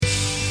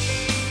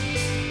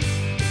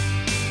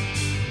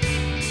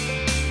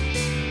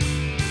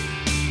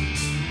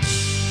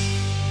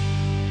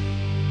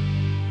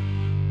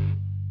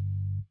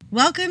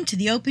Welcome to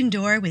The Open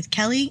Door with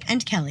Kelly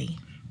and Kelly.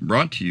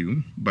 Brought to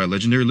you by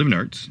Legendary Living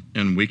Arts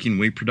and Waking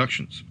Way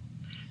Productions.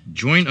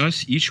 Join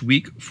us each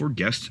week for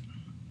guest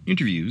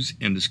interviews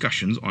and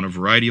discussions on a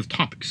variety of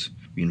topics.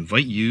 We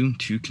invite you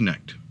to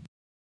connect.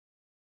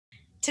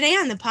 Today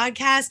on the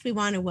podcast, we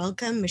want to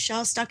welcome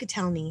Michelle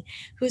Stokotelny,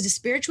 who is a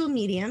spiritual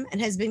medium and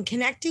has been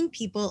connecting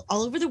people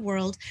all over the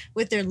world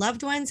with their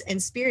loved ones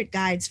and spirit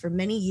guides for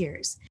many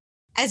years.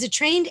 As a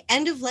trained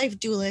end-of-life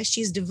doula,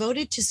 she is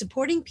devoted to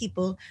supporting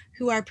people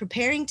who are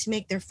preparing to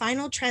make their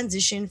final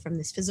transition from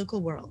this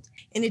physical world.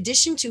 In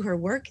addition to her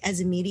work as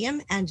a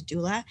medium and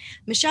doula,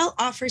 Michelle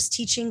offers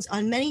teachings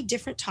on many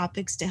different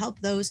topics to help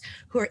those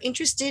who are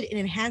interested in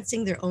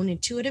enhancing their own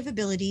intuitive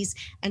abilities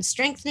and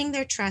strengthening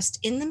their trust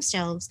in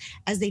themselves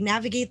as they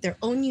navigate their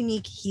own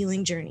unique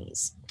healing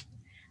journeys.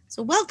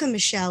 So welcome,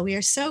 Michelle. We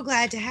are so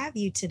glad to have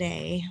you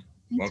today.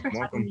 Thanks for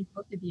having me,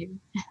 both of you.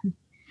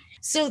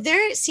 So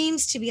there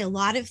seems to be a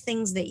lot of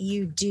things that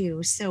you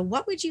do. So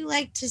what would you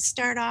like to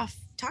start off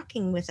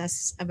talking with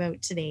us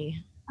about today?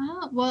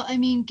 Well, I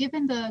mean,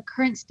 given the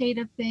current state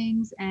of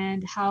things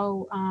and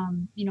how,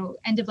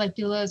 end-of-life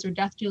doulas or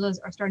death doulas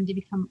are starting to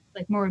become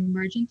like more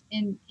emergent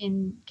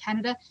in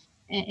Canada,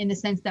 in the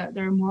sense that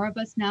there are more of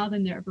us now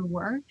than there ever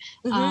were.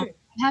 Mm-hmm. I'm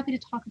happy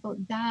to talk about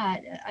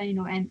that,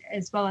 and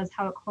as well as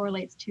how it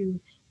correlates to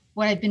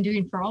what I've been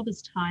doing for all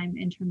this time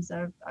in terms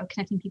of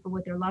connecting people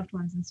with their loved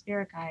ones and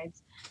spirit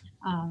guides.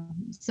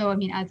 So, I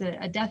mean, as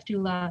a death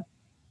doula,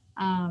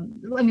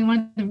 one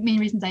of the main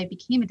reasons I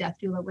became a death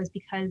doula was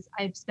because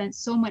I've spent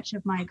so much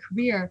of my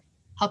career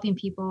helping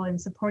people and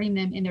supporting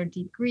them in their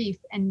deep grief,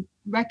 and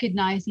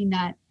recognizing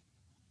that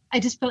I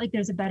just felt like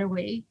there's a better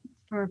way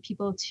for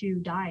people to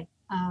die,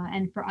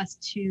 and for us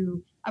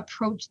to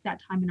approach that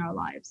time in our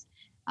lives.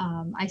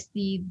 I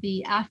see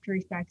the after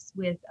effects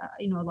with,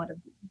 a lot of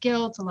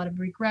guilt, a lot of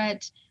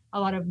regret, a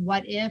lot of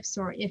what ifs,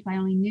 or if I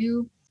only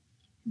knew,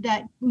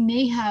 that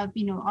may have,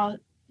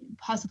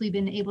 possibly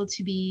been able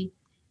to be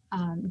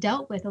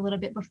dealt with a little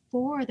bit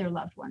before their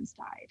loved ones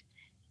died.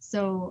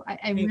 So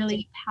I'm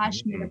really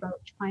passionate about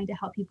trying to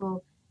help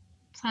people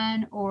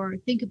plan or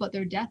think about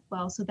their death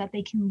well, so that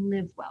they can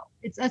live well.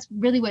 That's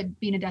really what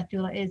being a death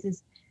doula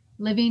is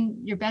living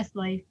your best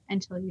life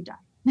until you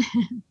die.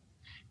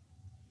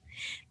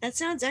 That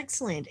sounds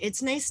excellent.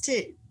 It's nice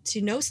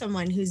to know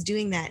someone who's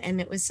doing that.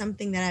 And it was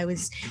something that I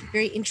was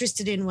very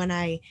interested in when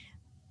I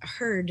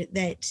heard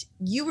that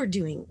you were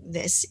doing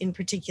this in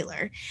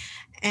particular,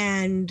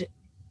 and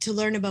to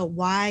learn about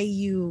why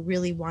you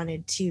really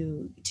wanted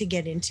to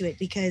get into it,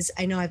 because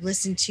I know I've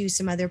listened to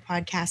some other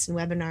podcasts and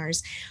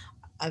webinars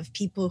of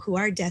people who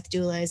are death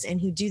doulas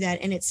and who do that.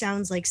 And it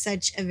sounds like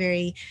such a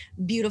very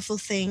beautiful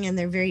thing. And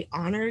they're very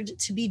honored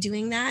to be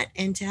doing that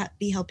and to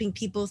be helping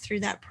people through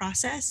that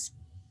process.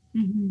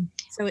 Mm-hmm.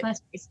 So go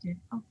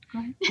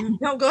ahead.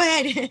 No, go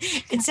ahead.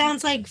 It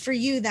sounds like for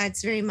you,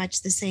 that's very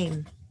much the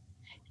same.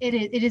 It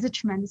is a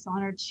tremendous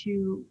honor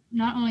to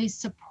not only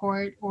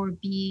support or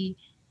be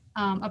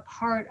a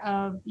part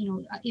of,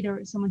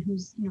 either someone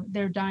who's,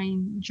 their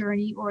dying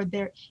journey, or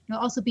their,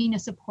 also being a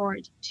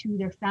support to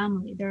their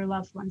family, their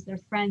loved ones, their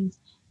friends.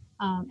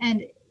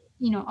 And,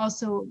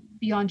 also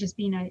beyond just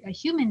being a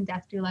human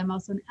death doula, I'm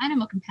also an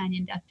animal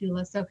companion death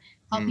doula. So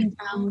helping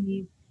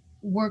families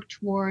work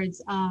towards,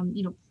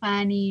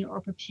 planning or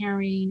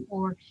preparing,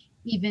 or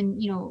even,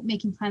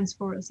 making plans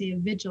for, say, a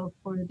vigil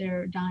for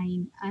their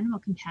dying animal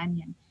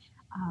companion.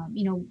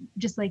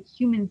 Just like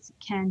humans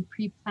can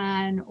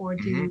pre-plan or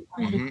do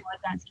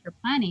advanced care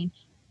planning,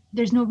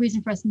 there's no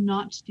reason for us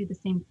not to do the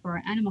same for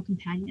our animal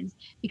companions,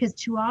 because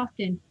too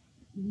often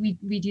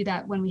we do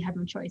that when we have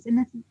no choice. And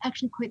that's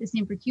actually quite the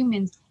same for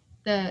humans.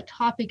 The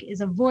topic is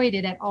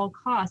avoided at all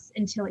costs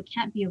until it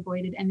can't be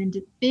avoided. And then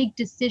big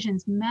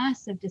decisions,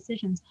 massive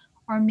decisions,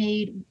 are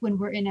made when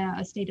we're in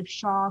a state of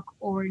shock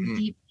or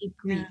deep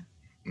grief.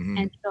 Yeah.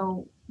 And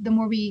so the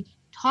more we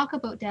talk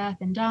about death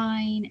and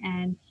dying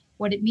and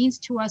what it means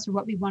to us, or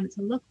what we want it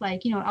to look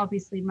like,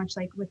 obviously much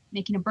like with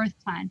making a birth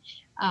plan,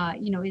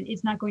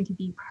 it's not going to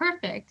be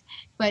perfect,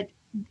 but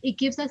it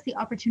gives us the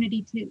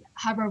opportunity to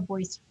have our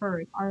voice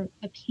heard, our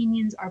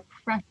opinions, our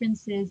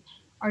preferences,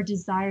 our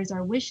desires,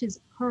 our wishes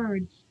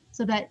heard,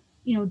 so that,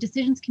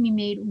 decisions can be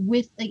made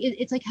with,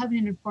 it's like having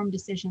an informed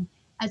decision,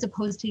 as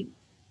opposed to,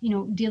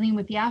 dealing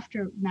with the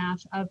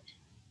aftermath of,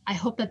 I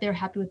hope that they're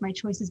happy with my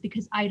choices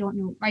because I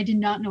did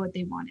not know what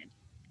they wanted.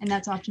 And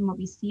that's often what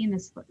we see in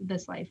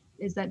this life,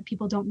 is that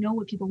people don't know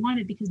what people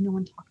wanted because no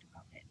one talked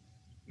about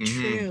it.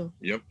 True.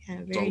 Yep. Yeah,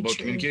 it's all about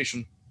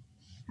communication.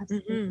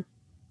 Absolutely.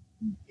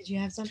 Did you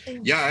have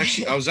something? Yeah,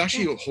 actually, I was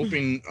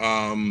hoping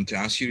to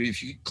ask you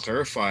if you could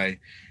clarify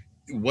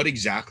what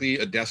exactly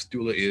a death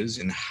doula is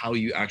and how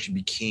you actually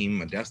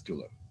became a death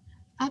doula.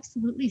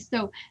 Absolutely.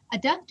 So a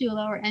death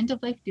doula, or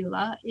end-of-life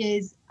doula,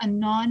 is a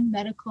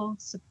non-medical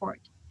support,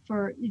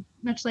 for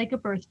much like a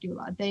birth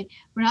doula.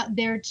 We're not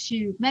there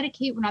to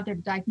medicate, we're not there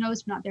to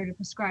diagnose, we're not there to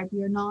prescribe.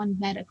 We are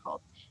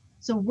non-medical.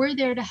 So we're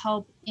there to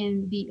help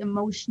in the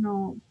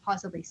emotional,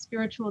 possibly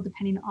spiritual,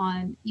 depending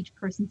on each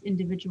person's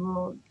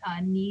individual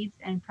needs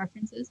and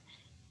preferences.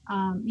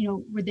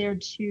 We're there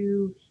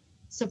to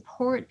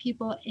support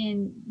people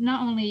in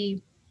not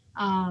only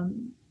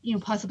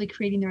possibly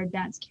creating their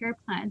advanced care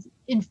plans,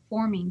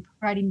 informing,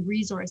 providing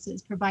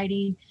resources,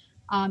 providing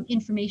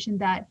information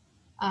that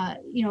a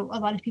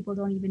lot of people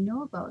don't even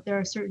know about. There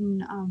are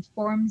certain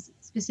forms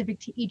specific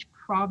to each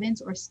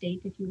province or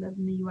state, if you live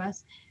in the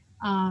U.S.,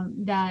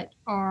 that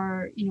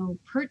are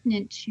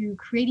pertinent to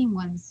creating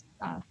one's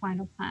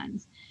final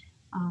plans.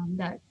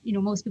 That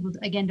most people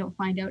again don't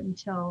find out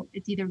until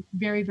it's either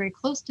very very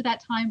close to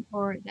that time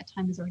or that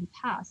time has already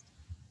passed.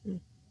 Mm.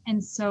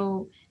 And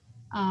so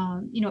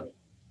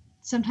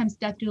sometimes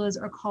death doulas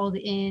are called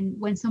in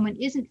when someone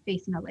isn't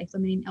facing a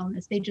life-limiting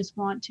illness. They just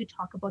want to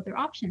talk about their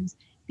options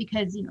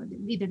because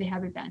either they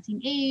have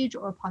advancing age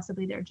or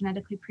possibly they're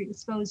genetically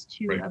predisposed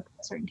to Right. a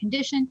certain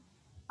condition,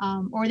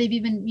 or they've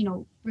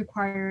even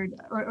required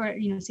or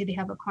say they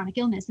have a chronic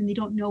illness and they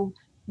don't know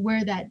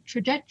where that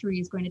trajectory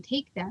is going to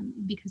take them,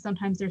 because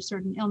sometimes there's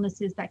certain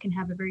illnesses that can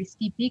have a very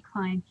steep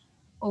decline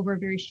over a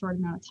very short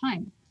amount of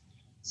time.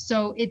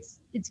 So it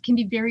can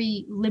be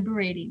very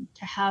liberating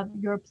to have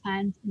your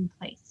plans in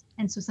place.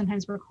 And so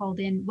sometimes we're called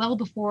in well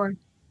before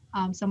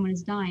someone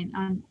is dying.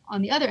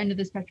 On the other end of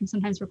the spectrum,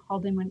 sometimes we're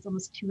called in when it's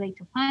almost too late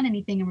to plan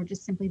anything, and we're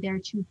just simply there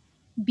to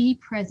be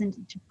present,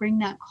 to bring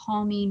that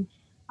calming,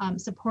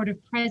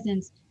 supportive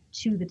presence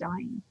to the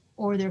dying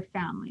or their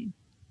family.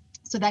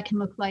 So that can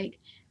look like,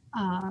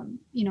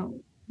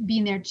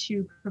 being there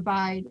to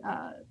provide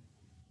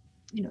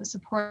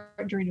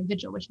support during a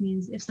vigil, which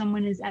means if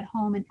someone is at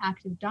home and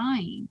active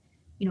dying,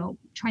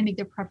 try and make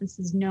their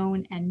preferences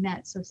known and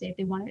met. So say if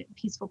they want a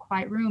peaceful,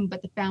 quiet room,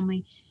 but the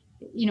family,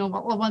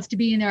 wants to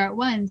be in there at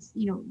once,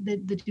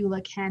 the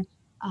doula can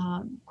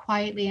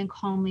quietly and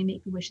calmly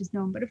make the wishes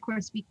known. But of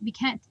course, we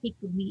can't take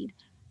the lead.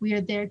 We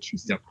are there to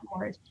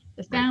support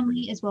the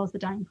family as well as the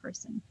dying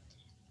person.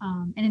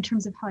 And in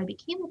terms of how I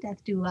became a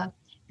death doula,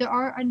 there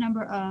are a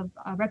number of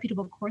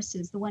reputable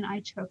courses. The one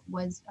I took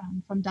was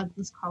from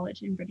Douglas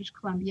College in British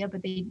Columbia,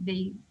 but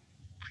they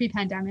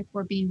pre-pandemic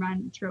were being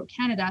run throughout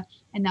Canada,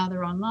 and now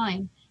they're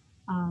online.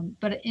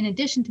 But in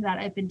addition to that,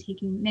 I've been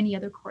taking many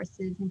other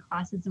courses and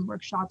classes and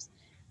workshops,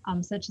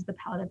 such as the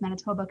Palliative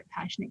Manitoba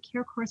Compassionate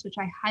Care course, which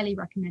I highly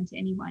recommend to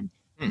anyone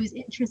who's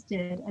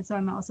interested. And so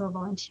I'm also a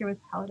volunteer with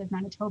Palliative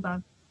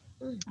Manitoba.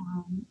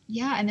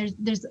 And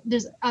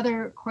there's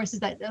other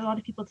courses that a lot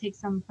of people take,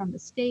 some from the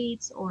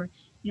States or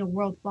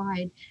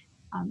worldwide.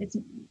 It's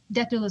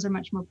death doulas are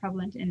much more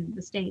prevalent in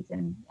the States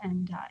and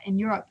in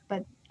Europe,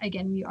 but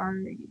again, we are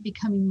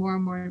becoming more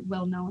and more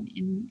well known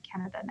in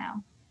Canada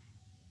now.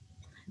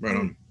 Right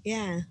on.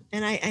 Yeah,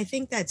 and I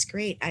think that's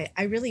great.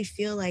 I really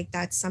feel like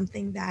that's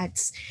something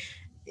that's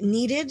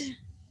needed,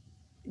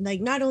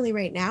 like not only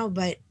right now,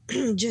 but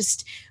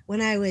just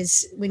when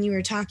you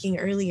were talking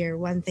earlier,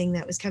 one thing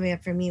that was coming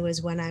up for me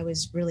was when I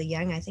was really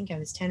young. I think I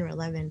was 10 or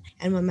 11,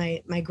 and when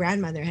my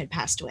grandmother had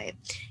passed away.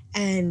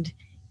 And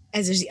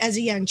as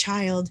a young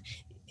child,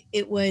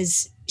 it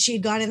was, she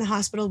had gone in the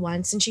hospital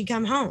once and she'd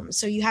come home.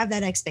 So you have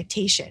that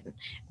expectation,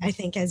 I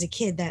think, as a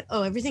kid, that,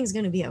 oh, everything's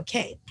going to be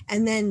okay.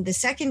 And then the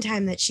second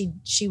time that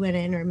she went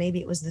in, or maybe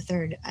it was the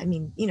third, I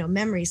mean,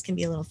 memories can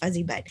be a little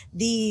fuzzy, but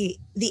the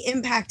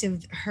impact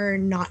of her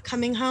not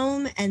coming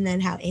home, and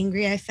then how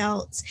angry I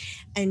felt,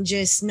 and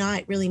just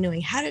not really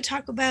knowing how to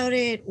talk about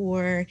it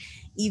or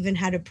even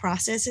how to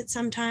process it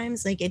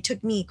sometimes. Like, it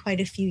took me quite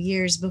a few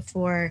years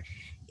before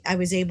I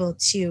was able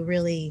to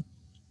really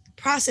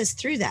process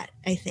through that,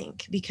 I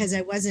think, because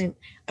I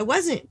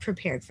wasn't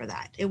prepared for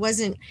that. It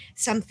wasn't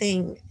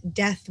something,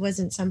 death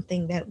wasn't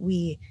something that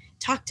we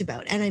talked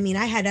about. And I mean,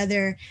 I had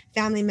other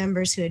family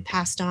members who had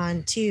passed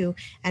on too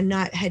and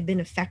not had been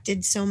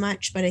affected so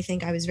much, but I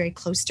think I was very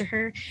close to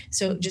her,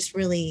 so just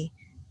really,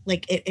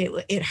 like,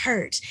 it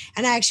hurt.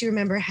 And I actually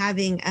remember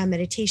having a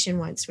meditation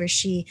once where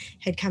she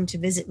had come to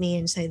visit me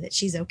and say that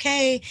she's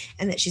okay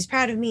and that she's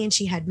proud of me, and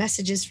she had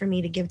messages for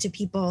me to give to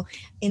people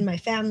in my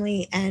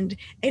family. And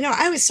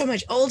I was so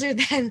much older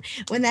then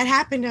when that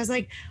happened. I was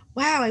like,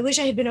 wow, I wish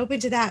I had been open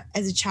to that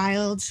as a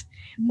child,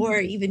 or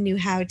even knew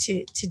how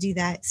to do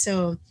that.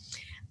 So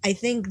I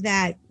think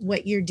that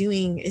what you're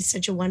doing is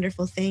such a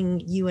wonderful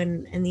thing, you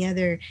and the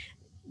other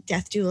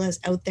death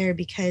doulas out there,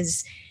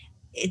 because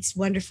it's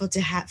wonderful to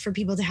have, for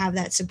people to have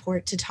that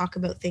support to talk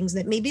about things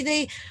that maybe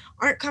they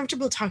aren't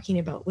comfortable talking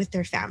about with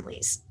their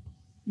families.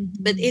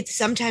 But it's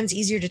sometimes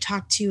easier to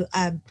talk to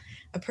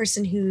a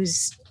person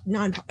who's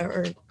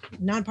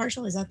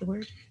non-partial. Is that the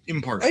word?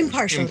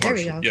 Impartial. There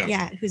we go.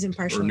 Yeah, who's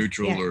impartial or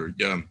neutral.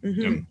 Yeah.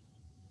 Or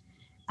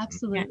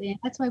Absolutely. And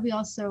that's why we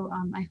also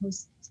I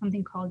host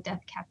something called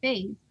Death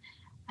Cafes.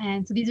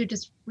 And so these are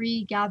just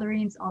free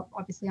gatherings,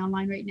 obviously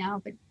online right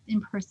now, but in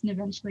person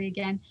eventually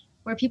again,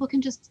 where people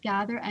can just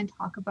gather and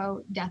talk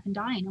about death and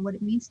dying and what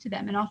it means to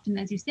them. And often,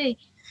 as you say,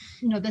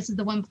 this is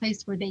the one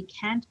place where they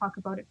can talk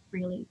about it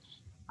freely,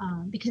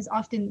 because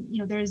often,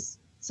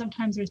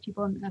 sometimes there's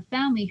people in a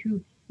family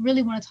who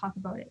really want to talk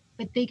about it,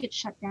 but they get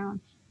shut down.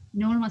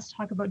 No one wants to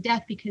talk about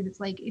death because it's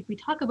like, if we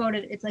talk about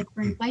it, it's like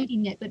we're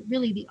inviting it, but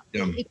really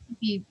it could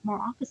be more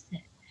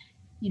opposite.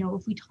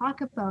 If we talk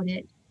about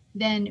it,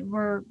 then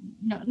we're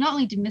not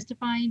only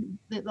demystifying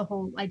the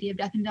whole idea of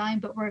death and dying,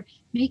 but we're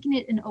making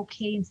it an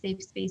okay and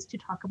safe space to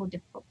talk about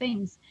difficult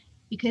things.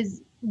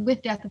 Because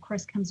with death, of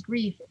course, comes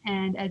grief.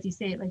 And as you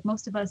say, like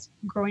most of us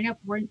growing up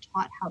weren't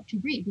taught how to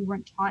grieve. We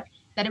weren't taught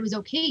that it was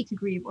okay to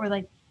grieve, or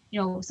like,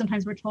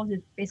 sometimes we're told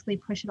to basically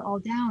push it all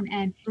down.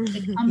 And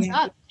it comes Yeah.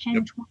 up 10,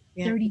 Yep. 20,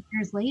 Yeah. 30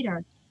 years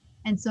later.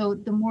 And so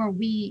the more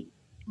we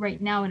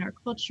right now in our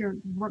culture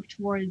work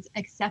towards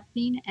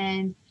accepting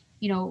and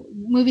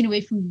moving away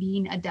from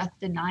being a death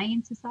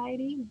denying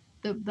society,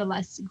 the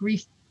less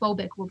grief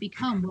phobic we'll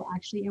become. We'll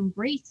actually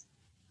embrace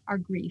our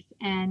grief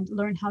and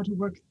learn how to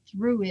work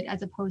through it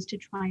as opposed to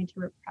trying to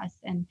repress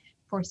and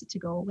force it to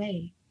go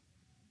away.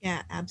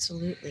 Yeah,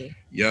 absolutely.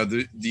 Yeah,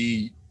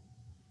 the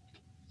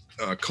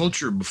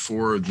culture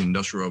before the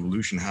Industrial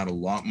Revolution had a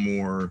lot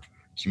more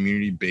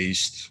community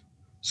based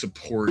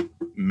support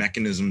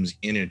mechanisms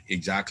in it,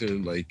 exactly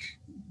like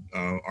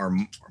our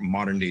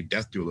modern day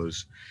death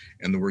doulas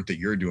and the work that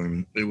you're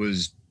doing. It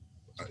was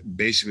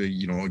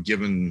basically, a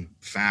given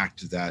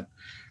fact that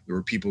there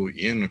were people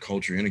in a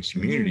culture, in a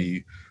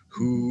community,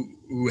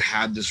 who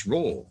had this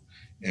role.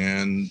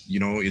 And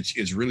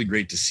it's really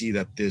great to see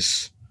that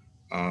this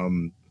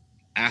um,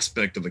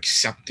 aspect of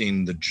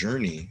accepting the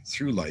journey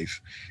through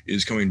life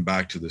is coming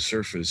back to the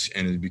surface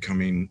and is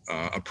becoming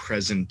a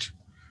present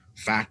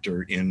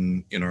factor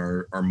in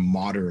our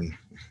modern,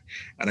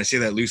 and I say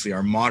that loosely,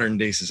 our modern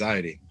day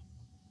society.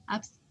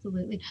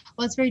 Absolutely.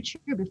 Well, it's very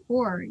true.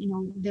 Before,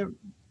 there,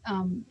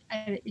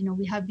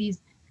 we have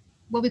these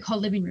what we call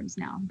living rooms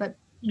now, but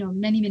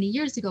many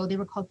years ago they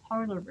were called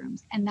parlor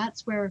rooms, and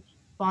that's where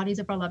bodies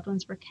of our loved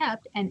ones were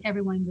kept, and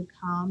everyone would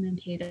come and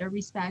pay their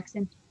respects,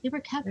 and they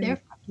were kept there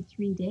Right. for up to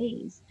 3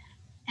 days.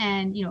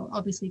 And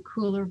obviously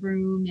cooler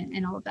room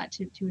and all of that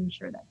to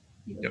ensure that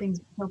Yep.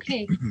 things were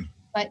okay,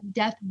 but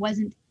death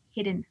wasn't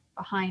hidden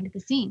behind the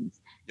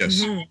scenes.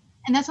 Yes.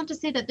 And that's not to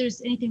say that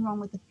there's anything wrong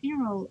with the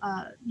funeral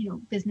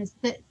business,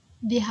 that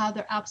they have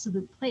their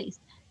absolute place.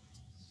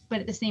 But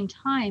at the same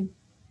time,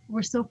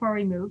 we're so far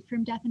removed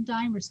from death and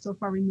dying, we're so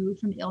far removed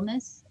from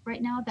illness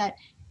right now that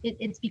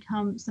it's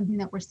become something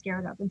that we're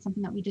scared of and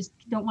something that we just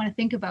don't want to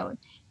think about.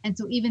 And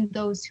so even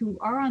those who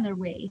are on their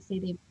way, say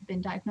they've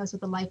been diagnosed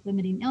with a life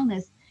limiting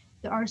illness,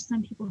 there are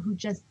some people who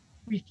just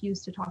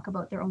refuse to talk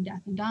about their own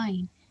death and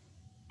dying.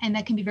 And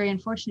that can be very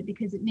unfortunate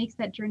because it makes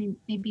that journey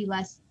maybe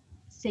less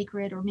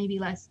sacred or maybe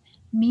less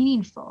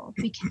meaningful.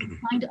 We can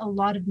find a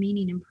lot of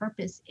meaning and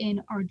purpose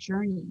in our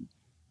journey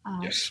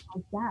Yes.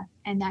 of death,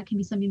 and that can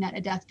be something that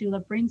a death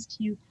doula brings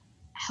to you,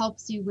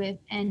 helps you with,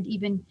 and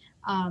even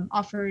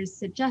offers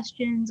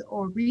suggestions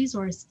or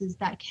resources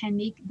that can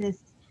make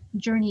this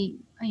journey,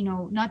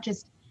 not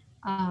just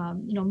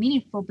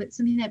meaningful, but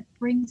something that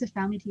brings a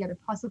family together,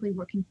 possibly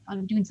working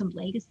on doing some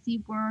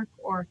legacy work,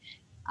 or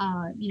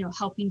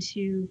helping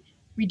to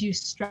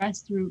reduce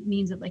stress through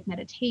means of like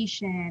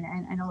meditation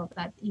and all of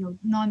that.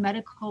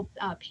 Non-medical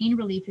pain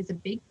relief is a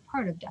big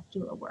part of death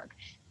doula work,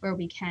 where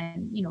we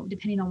can,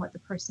 depending on what the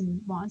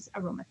person wants,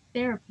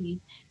 aromatherapy,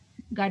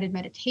 guided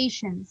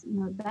meditations,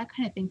 that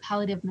kind of thing,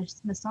 palliative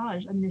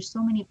massage. I mean, there's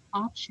so many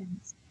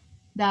options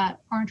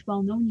that aren't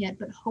well known yet,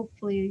 but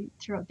hopefully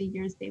throughout the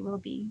years they will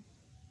be.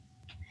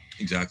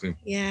 Exactly.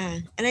 Yeah.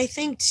 And I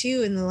think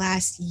too, in the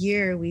last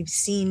year, we've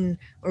seen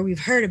or we've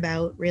heard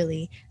about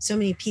really so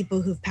many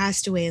people who've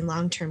passed away in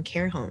long term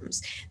care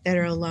homes that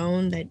are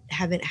alone, that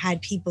haven't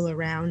had people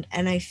around.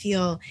 And I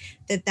feel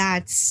that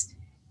that's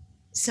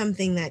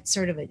something that's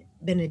sort of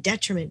been a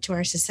detriment to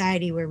our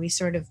society, where we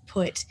sort of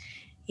put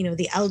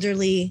the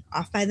elderly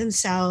off by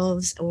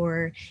themselves,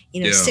 or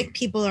Yeah. sick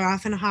people are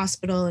off in a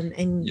hospital,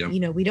 and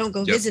Yep. we don't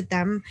go Yep. visit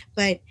them.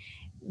 But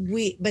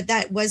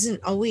that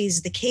wasn't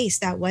always the case.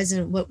 That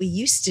wasn't what we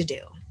used to do.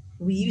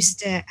 We used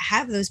to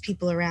have those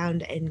people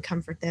around and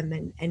comfort them,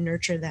 and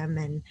nurture them,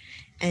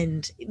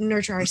 and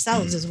nurture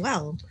ourselves as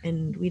well.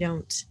 And we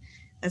don't,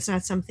 that's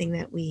not something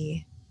that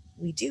we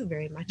do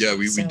very much. Yeah, of,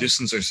 we so.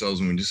 distance ourselves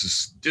and we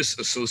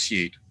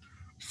disassociate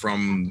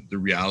from the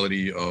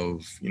reality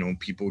of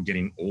people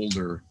getting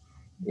older,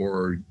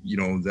 or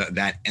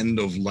that end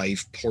of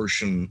life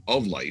portion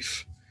of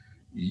life.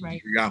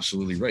 Right. You're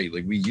absolutely right.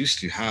 Like we used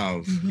to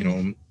have,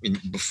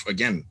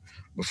 again,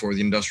 before the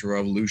Industrial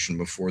Revolution,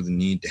 before the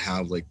need to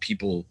have like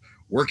people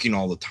working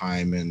all the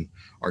time and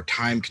our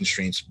time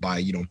constraints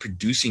by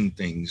producing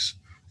things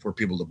for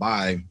people to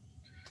buy.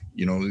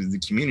 The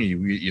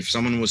community, if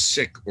someone was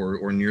sick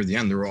or near the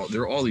end, there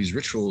are all these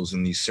rituals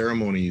and these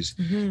ceremonies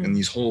and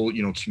these whole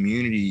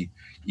community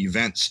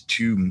events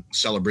to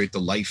celebrate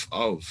the life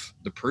of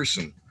the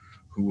person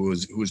who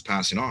was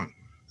passing on.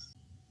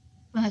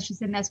 Well, that's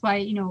just, and that's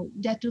why,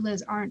 death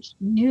doulas aren't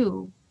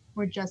new.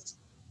 We're just,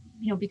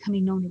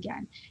 becoming known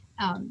again.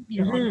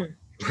 Right.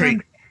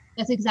 Term,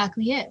 that's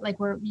exactly it. Like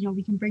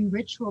we can bring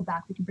ritual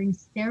back, we can bring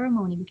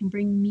ceremony, we can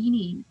bring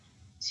meaning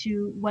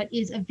to what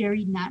is a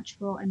very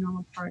natural and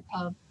normal part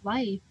of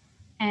life.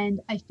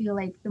 And I feel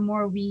like the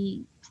more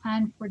we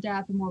plan for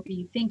death, the more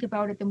we think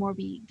about it, the more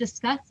we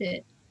discuss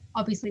it,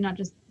 obviously not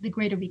just the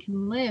greater we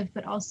can live,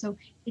 but also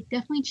it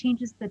definitely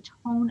changes the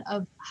tone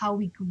of how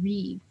we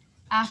grieve.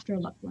 after a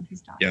loved one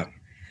has died. Yeah.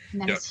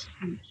 And that Yeah. is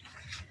huge.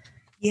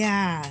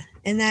 Yeah.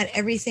 And that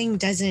everything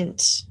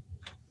doesn't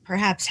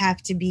perhaps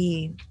have to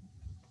be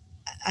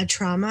a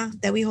trauma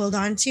that we hold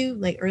on to.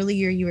 Like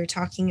earlier, you were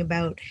talking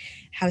about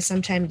how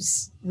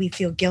sometimes we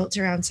feel guilt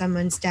around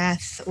someone's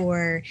death,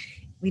 or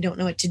we don't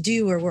know what to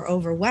do, or we're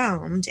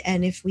overwhelmed.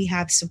 And if we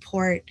have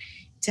support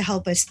to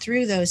help us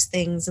through those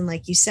things, and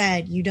like you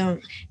said, you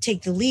don't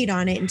take the lead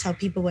on it and tell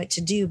people what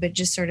to do, but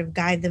just sort of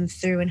guide them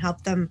through and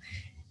help them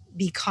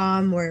be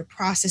calm or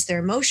process their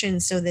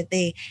emotions so that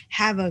they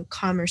have a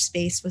calmer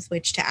space with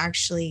which to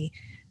actually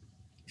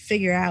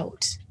figure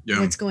out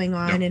what's going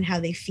on and how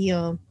they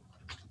feel.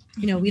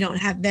 We don't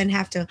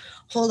have to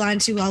hold on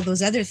to all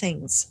those other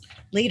things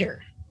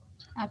later.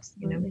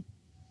 Absolutely.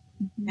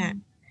 Yeah.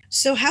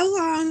 So how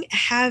long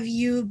have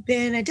you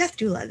been a death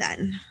doula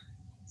then?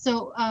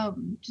 So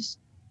just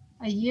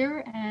a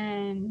year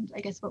and I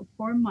guess about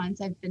 4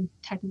 months I've been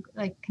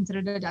technically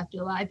considered a death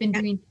doula. I've been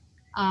doing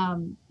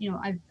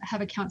I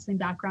have a counseling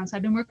background, so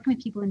I've been working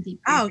with people in deep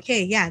grief. Oh,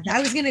 okay. Yeah. I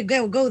was gonna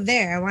go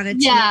there. I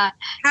wanted to know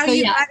how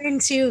you got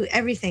into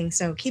everything.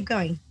 So keep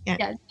going.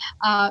 Yeah.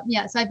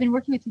 So I've been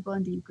working with people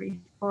in deep grief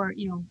for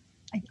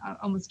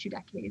almost 2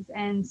 decades,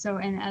 and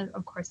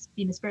of course,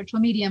 being a spiritual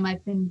medium,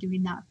 I've been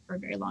doing that for a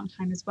very long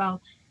time as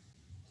well.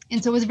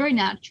 And so it was a very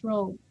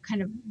natural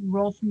kind of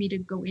role for me to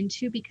go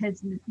into,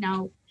 because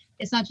now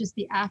it's not just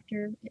the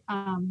after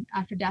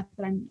death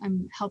that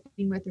I'm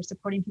helping with or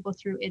supporting people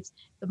through. It's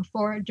the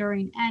before,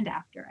 during, and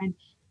after. And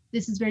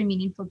this is very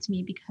meaningful to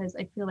me because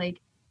I feel like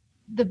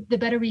the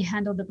better we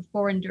handle the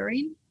before and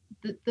during,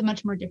 the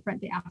much more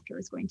different the after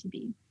is going to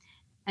be.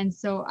 And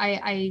so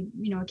I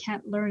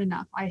can't learn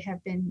enough. I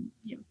have been,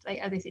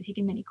 as I say,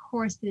 taking many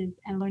courses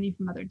and learning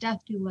from other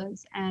death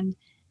doulas, and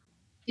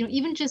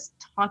even just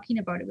talking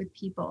about it with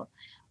people,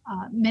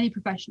 many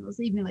professionals,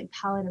 even like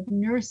palliative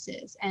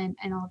nurses and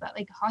all that,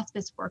 like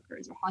hospice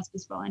workers or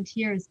hospice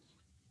volunteers.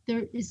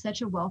 There is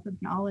such a wealth of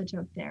knowledge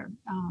out there,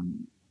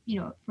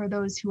 for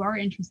those who are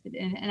interested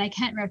in it. And I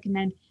can't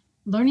recommend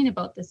learning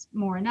about this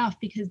more enough,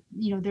 because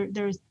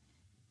there's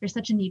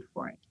such a need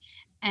for it,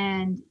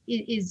 and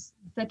it is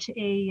such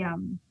a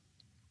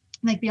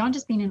beyond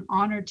just being an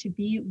honor to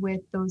be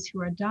with those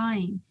who are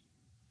dying.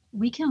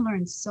 We can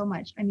learn so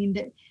much. I mean,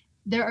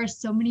 there are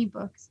so many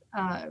books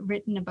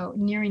written about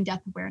nearing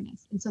death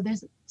awareness. And so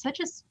there's such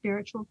a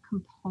spiritual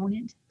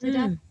component to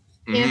death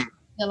if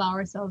we allow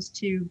ourselves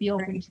to be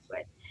open to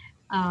it.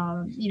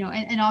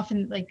 And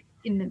often, like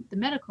in the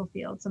medical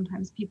field,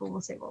 sometimes people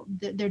will say, well,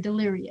 they're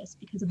delirious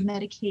because of the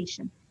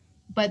medication.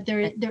 But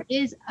there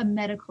is a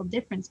medical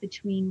difference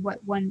between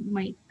what one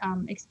might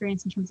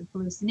experience in terms of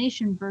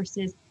hallucination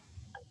versus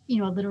a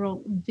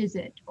literal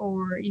visit,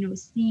 or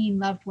seeing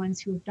loved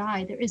ones who have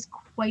died. There is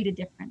quite a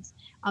difference.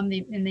 I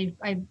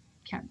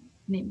can't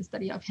name the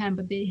study offhand,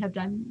 but they have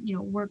done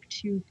work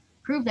to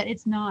prove that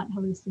it's not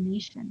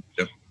hallucination.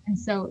 Yep. And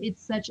so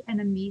it's such an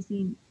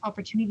amazing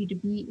opportunity to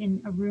be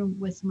in a room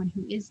with someone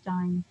who is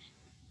dying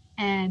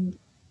and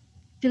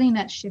feeling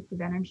that shift of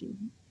energy.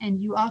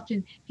 And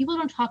people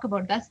don't talk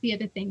about it. That's the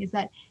other thing, is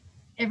that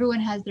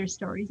everyone has their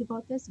stories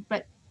about this,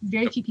 but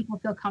very few people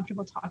feel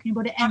comfortable talking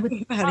about it.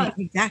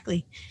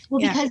 Exactly.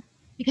 Well,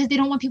 because they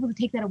don't want people to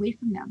take that away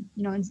from them,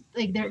 and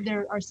like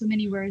there are so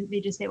many where they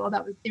just say, well,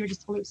 they were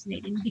just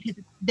hallucinating, because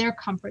it's their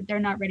comfort. They're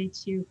not ready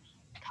to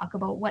talk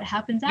about what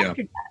happens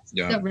after death.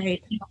 Yeah. So,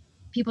 right.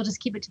 People just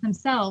keep it to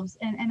themselves,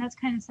 and that's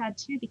kind of sad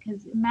too,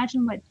 because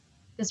imagine what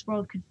this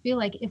world could feel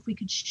like if we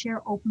could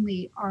share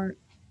openly our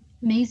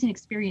amazing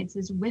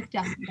experiences with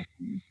death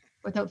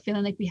without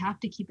feeling like we have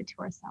to keep it to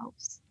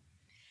ourselves.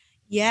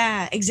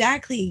 Yeah,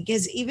 exactly.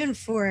 Because even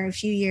for a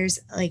few years,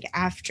 like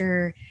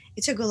after,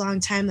 it took a long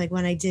time, like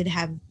when I did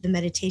have the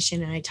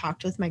meditation and I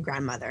talked with my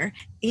grandmother,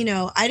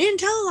 I didn't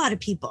tell a lot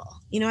of people.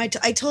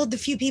 I told the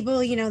few people,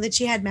 that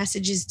she had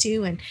messages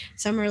to, and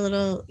some were a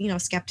little,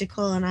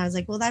 skeptical. And I was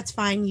like, well, that's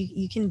fine.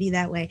 You can be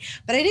that way.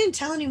 But I didn't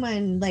tell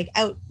anyone like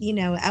out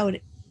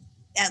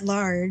at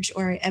large,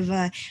 or of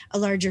a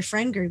larger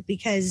friend group,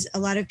 because a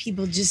lot of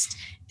people just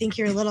think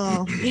you're a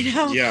little,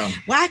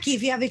 wacky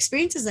if you have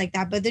experiences like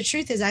that. But the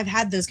truth is, I've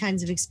had those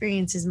kinds of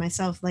experiences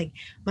myself, like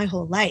my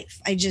whole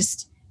life. I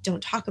just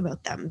don't talk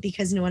about them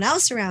because no one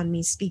else around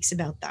me speaks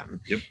about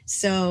them. Yep.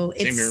 So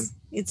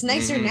it's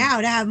nicer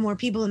now to have more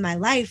people in my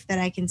life that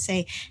I can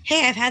say,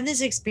 hey, I've had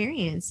this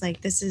experience.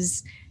 Like this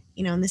is,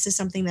 and this is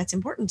something that's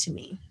important to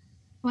me.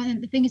 Well,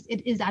 and the thing is,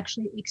 it is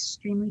actually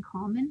extremely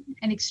common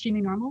and extremely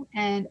normal,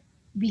 and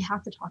we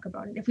have to talk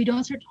about it. If we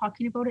don't start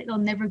talking about it, it'll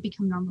never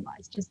become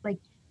normalized. Just like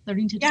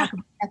learning to talk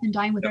about death and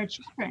dying with our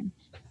children.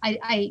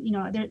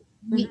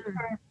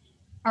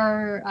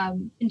 Our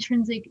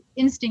intrinsic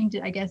instinct,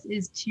 I guess,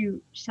 is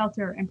to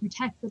shelter and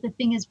protect. But the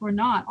thing is, we're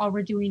not. All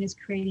we're doing is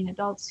creating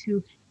adults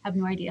who have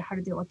no idea how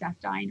to deal with death,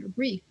 dying, or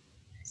grief.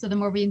 So the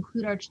more we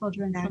include our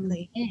children from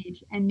the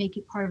age and make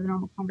it part of the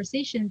normal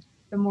conversation,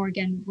 the more,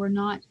 again, we're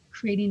not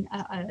creating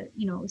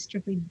a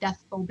strictly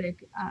death phobic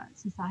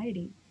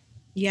society.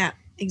 Yeah,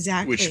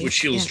 exactly. Which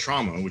heals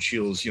trauma, which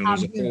heals,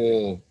 there's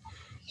a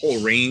whole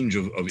range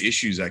of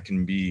issues that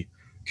can be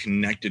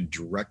connected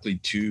directly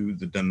to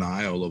the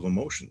denial of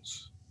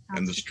emotions and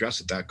the Absolutely. stress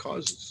that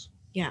causes.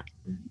 Yeah.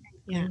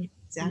 Yeah, Absolutely.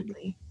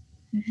 exactly.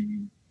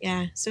 Mhm.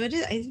 Yeah. So it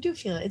is, I do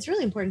feel it's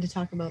really important to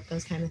talk about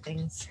those kind of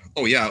things.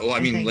 Oh yeah, well, I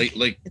mean, think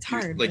like it's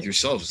hard, like but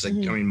yourself. It's like,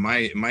 Mhm. I mean,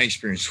 my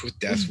experience with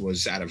death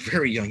was at a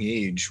very young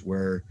age,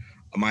 where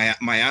my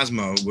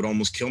asthma would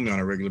almost kill me on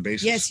a regular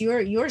basis. yes, you're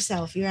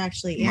yourself. You're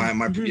actually My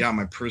Mhm. yeah,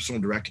 my personal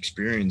direct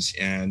experience,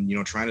 and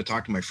trying to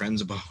talk to my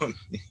friends about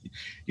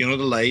the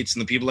lights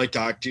and the people I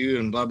talk to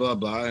and blah blah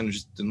blah, and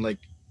just and like,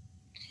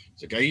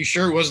 it's like, are you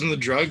sure it wasn't the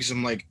drugs?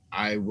 I'm like,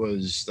 I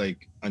was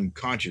like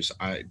unconscious.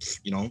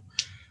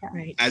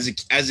 Right. As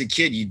a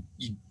kid, you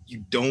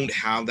don't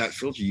have that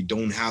filter. You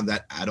don't have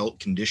that adult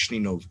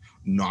conditioning of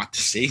not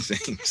to say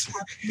things.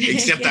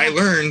 Except Yeah. I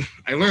learned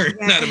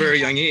Yeah. at a very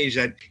young age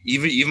that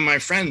even my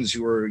friends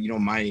who were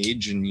my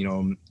age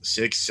and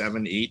 6,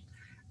 7, 8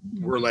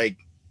 were like,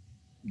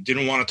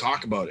 didn't want to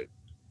talk about it.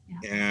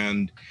 Yeah.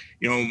 And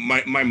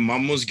my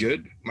mom was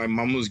good. My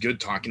mom was good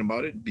talking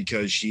about it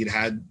because she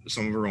had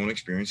some of her own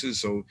experiences.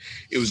 So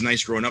it was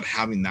nice growing up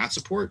having that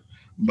support.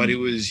 But it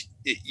was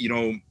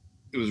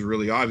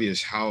really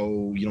obvious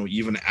how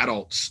even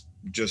adults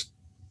just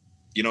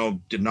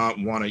did not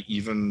want to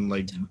even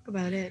like Talk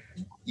about it.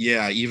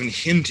 even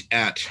hint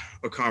at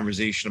a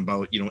conversation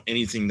about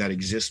anything that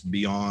exists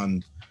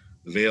beyond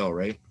the veil,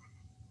 right?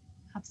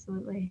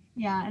 Absolutely.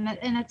 Yeah. And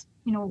that's,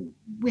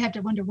 we have to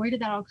wonder, where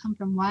did that all come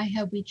from? Why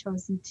have we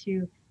chosen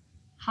to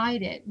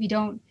hide it? You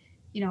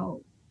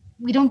know,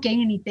 we don't gain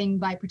anything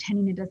by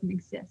pretending it doesn't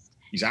exist.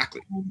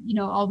 Exactly. And,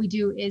 all we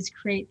do is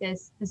create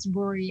this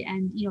worry,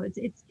 and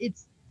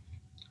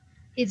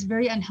it's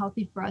very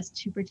unhealthy for us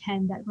to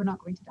pretend that we're not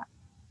going to die.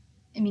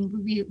 I mean,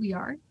 we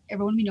are.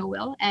 Everyone we know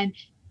will. And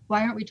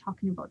why aren't we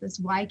talking about this?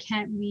 Why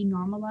can't we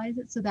normalize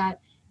it so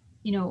that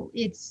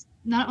it's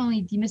not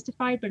only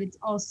demystified, but it's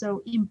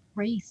also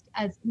embraced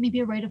as maybe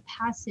a rite of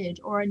passage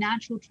or a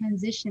natural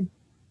transition?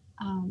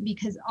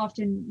 Because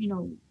often,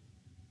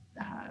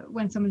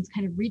 when someone's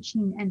kind of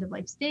reaching end of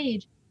life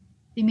stage,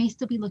 they may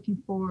still be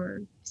looking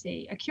for,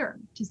 say, a cure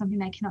to something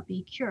that cannot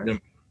be cured, Yeah.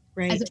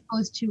 Right. as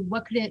opposed to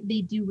what could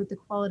they do with the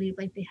quality of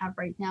life they have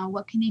right now?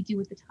 What can they do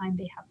with the time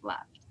they have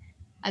left?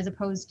 As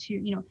opposed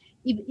to,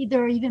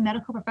 there are even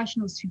medical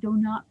professionals who do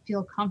not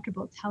feel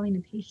comfortable telling a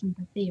patient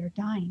that they are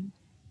dying.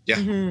 Yeah.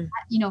 Mhm.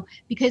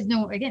 Because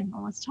no one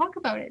wants to talk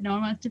about it. No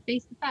one wants to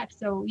face the facts.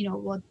 So,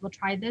 we'll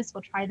try this,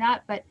 we'll try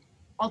that. But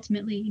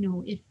ultimately,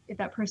 if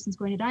that person's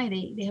going to die,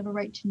 they have a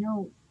right to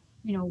know,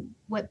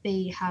 what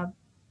they have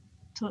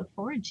to look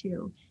forward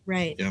to.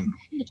 Right. Yeah.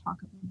 To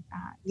talk about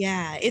that.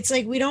 Yeah. It's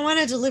like we don't want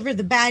to deliver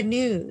the bad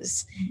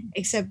news,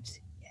 except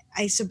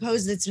I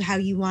suppose that's how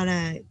you want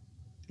to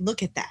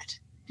look at that.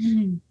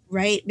 Mhm.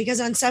 Right?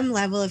 Because on some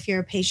level, if you're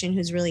a patient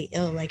who's really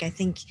ill, like I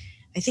think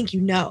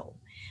you know.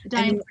 The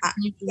I dying mean,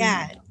 person usually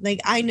yeah, knows. like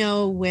I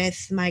know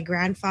with my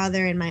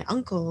grandfather and my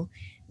uncle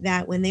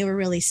that when they were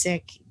really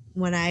sick,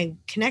 when I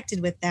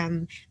connected with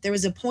them, there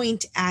was a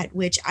point at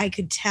which I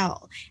could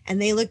tell. And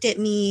they looked at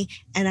me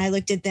and I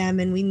looked at them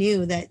and we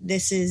knew that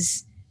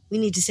we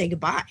need to say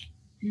goodbye.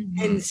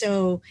 Mhm. And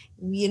so,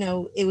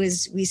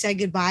 we said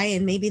goodbye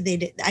and maybe they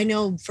did. I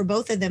know for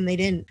both of them, they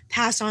didn't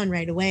pass on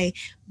right away,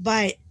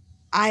 but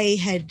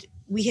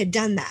we had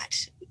done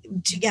that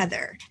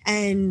together.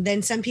 And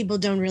then some people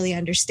don't really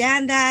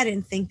understand that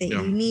and think that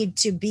Yeah. you need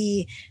to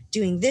be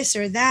doing this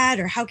or that,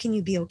 or how can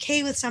you be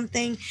okay with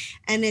something?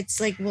 And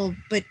it's like, well,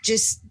 but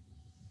just,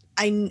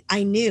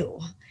 I knew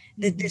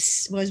that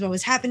this was what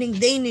was happening.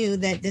 They knew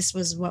that this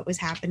was what was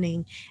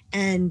happening.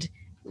 And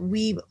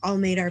we all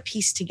made our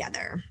peace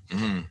together.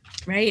 Mhm.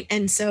 Right.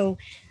 And so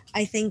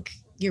I think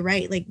you're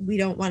right. Like, we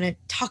don't want to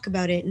talk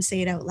about it and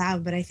say it out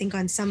loud. But I think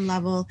on some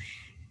level,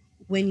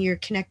 when you're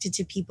connected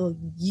to people,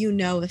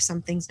 if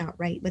something's not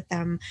right with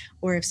them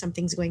or if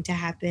something's going to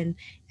happen,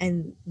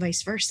 and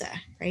vice versa.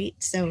 Right.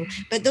 So,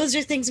 but those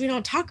are things we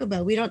don't talk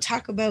about. We don't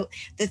talk about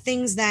the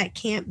things that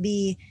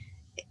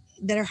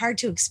that are hard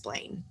to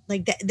explain,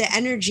 like the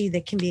energy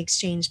that can be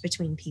exchanged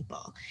between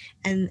people.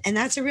 And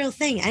that's a real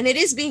thing. And it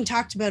is being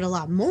talked about a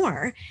lot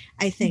more,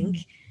 I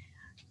think.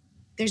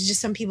 There's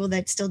just some people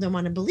that still don't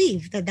want to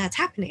believe that that's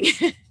happening.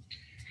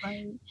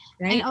 Right.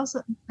 Right. And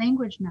also,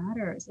 language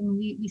matters. And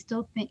we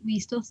still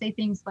say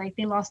things like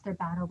they lost their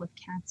battle with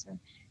cancer.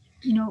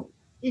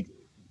 It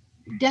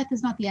Death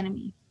is not the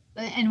enemy.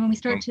 And when we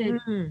start to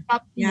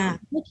stop, Yeah.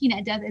 looking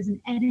at death as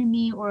an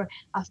enemy or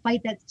a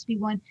fight that's to be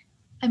won,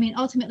 I mean,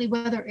 ultimately,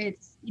 whether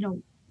it's,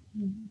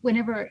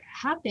 whenever it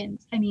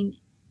happens, I mean,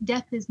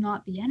 death is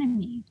not the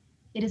enemy.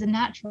 It is a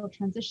natural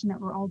transition that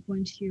we're all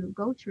going to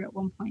go through at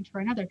one point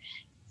or another.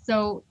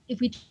 So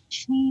if we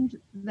change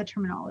the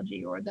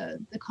terminology or the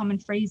common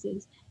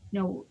phrases,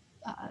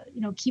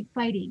 keep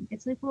fighting.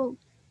 It's like, well,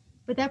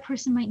 but that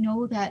person might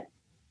know that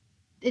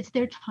it's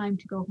their time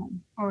to go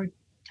home, or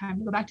time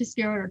to go back to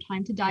spirit, or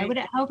time to die, Right.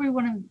 whatever, however you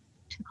want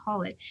to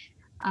call it.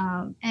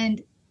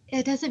 And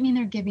it doesn't mean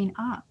they're giving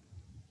up.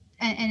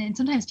 And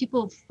sometimes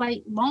people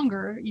fight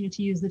longer,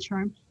 to use the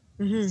term,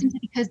 Mhm. simply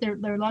because their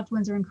loved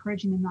ones are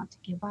encouraging them not to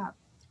give up.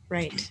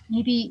 Right.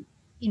 Maybe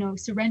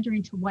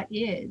surrendering to what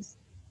is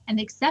and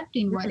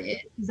accepting what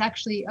is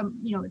actually,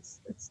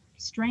 it's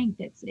strength.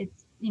 It's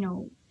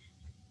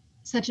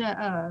such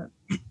an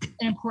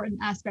important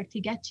aspect to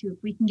get to.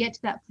 If we can get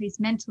to that place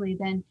mentally,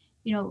 then,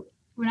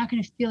 we're not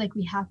going to feel like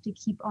we have to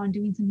keep on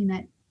doing something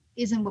that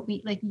isn't what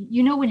we like.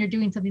 When you're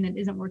doing something that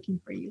isn't working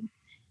for you. And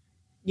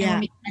when Yeah.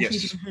 we actually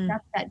Yes. just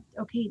accept that,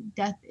 okay,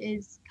 death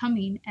is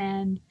coming,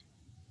 and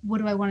what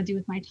do I want to do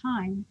with my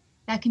time?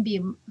 That can be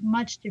a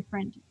much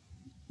different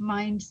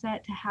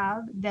mindset to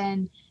have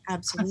than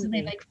constantly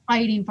Absolutely. like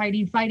fighting.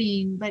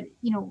 But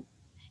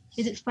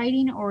is it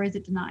fighting or is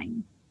it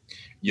denying?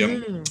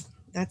 Yep.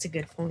 That's a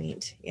good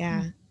point.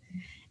 Yeah.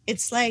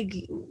 It's like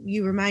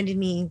you reminded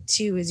me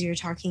too, as you're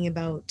talking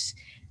about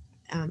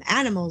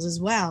animals as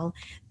well,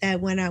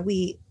 that when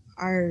we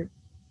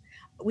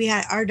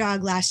had our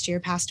dog last year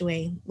passed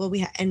away. Well, we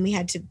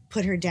had to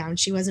put her down.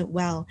 She wasn't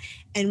well,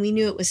 and we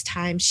knew it was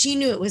time. She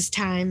knew it was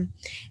time,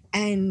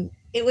 and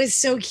it was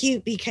so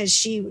cute because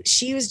she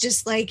was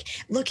just like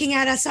looking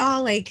at us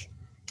all like,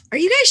 "Are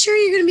you guys sure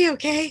you're gonna be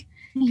okay?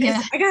 Because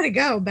Yeah. I gotta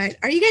go, but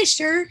are you guys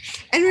sure?"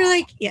 And we're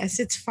like, "Yes,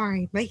 it's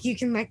fine. Like you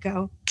can let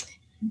go."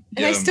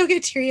 And I Yeah. still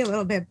get teary a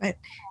little bit, but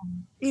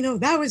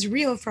that was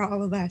real for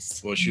all of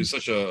us. Well, she was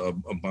such a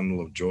bundle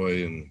of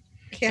joy, and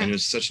Yeah.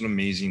 just such an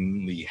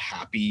amazingly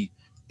happy,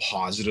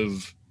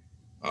 positive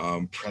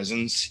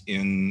presence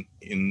in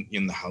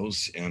the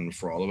house and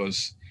for all of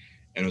us.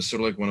 And it was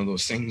sort of like one of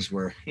those things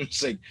where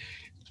it's like,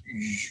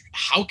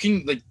 how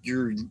can, like,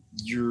 you're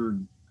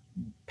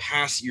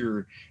past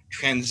your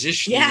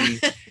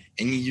transitioning, Yeah.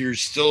 and you're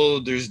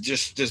still, there's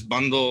just this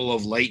bundle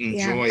of light and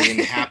Yeah. joy and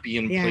happy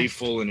and Yeah.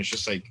 playful, and it's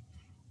just like,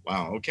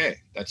 wow, okay,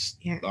 that's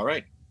Yeah. all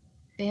right.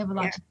 They have a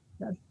lot Yeah. to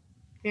teach us.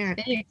 Yeah.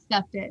 They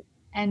accept it,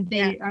 and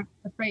Yeah. they aren't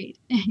afraid,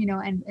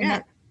 and Yeah.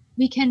 that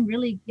we can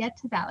really get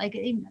to that. Like,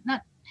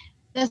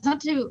 that's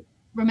not to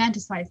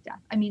romanticize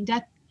death. I mean,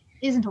 death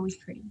isn't always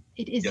pretty.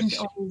 It isn't Yes.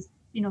 always,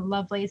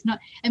 lovely. It's not,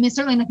 I mean, it's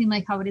certainly nothing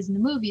like how it is in the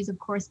movies, of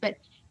course, but,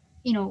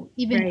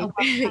 even a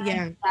Right.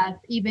 Yeah. death,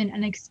 even an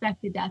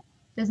unexpected death,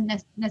 doesn't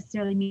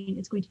necessarily mean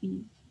it's going to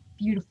be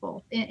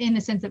beautiful in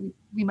the sense that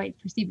we might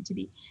perceive it to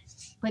be.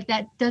 But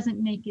that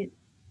doesn't make it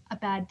a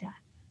bad death.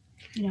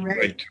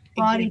 Right.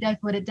 Body does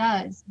what it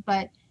does,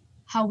 but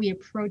how we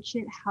approach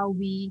it, how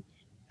we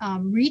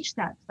reach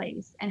that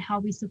place, and how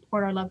we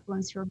support our loved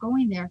ones who are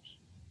going there,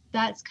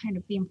 that's kind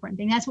of the important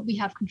thing. That's what we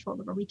have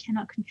control over. We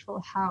cannot control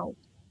how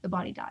the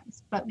body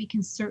dies, but we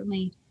can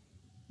certainly,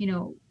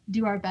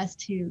 do our best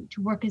to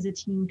work as a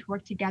team, to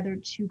work together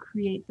to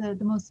create the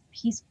most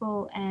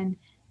peaceful and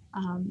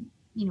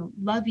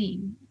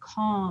loving,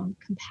 calm,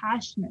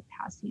 compassionate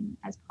passing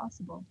as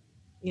possible.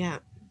 Yeah.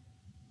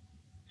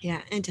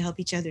 Yeah, and to help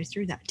each other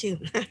through that too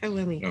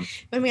when we Yeah.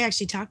 when we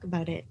actually talk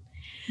about it.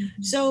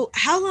 Mhm. So,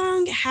 how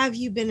long have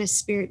you been a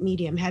spirit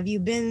medium? Have you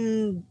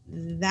been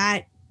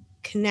that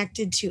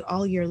connected to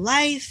all your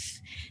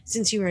life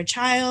since you were a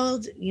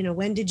child?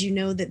 When did you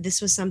know that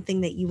this was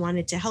something that you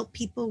wanted to help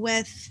people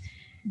with?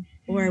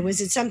 Or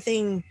was it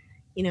something,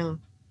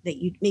 that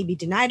you maybe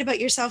denied about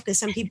yourself because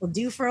some people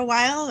do for a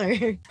while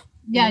or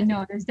Yeah,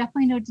 no, there's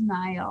definitely no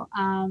denial.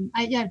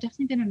 I've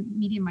definitely been a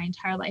medium my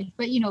entire life,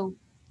 but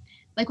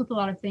like with a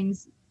lot of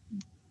things,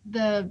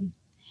 the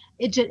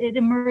it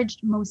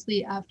emerged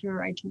mostly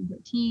after I turned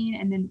 13,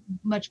 and then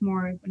much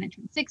more when I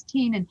turned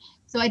 16. And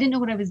so I didn't know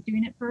what I was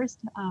doing at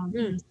first.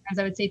 Sometimes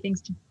I would say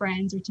things to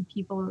friends or to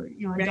people, or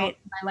adults Right.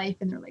 in my life,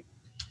 and they're like,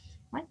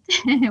 "What?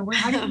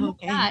 How did you know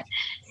Okay. that?"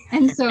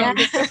 And so Yeah.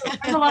 there's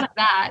a lot of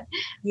that.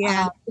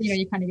 Yeah.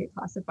 You kind of get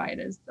classified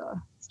as the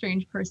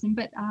strange person.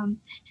 But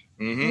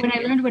Mm-hmm. when I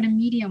learned what a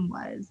medium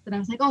was, then I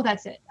was like, oh,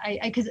 that's it. I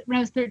because when I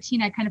was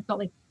 13, I kind of felt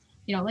like,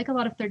 like a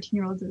lot of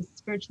 13-year-olds, a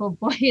spiritual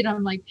void.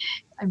 I'm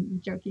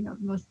joking.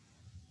 Most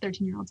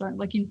 13-year-olds aren't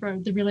looking for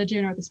the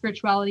religion or the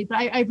spirituality, but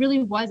I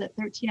really was at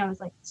 13. I was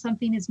like,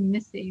 something is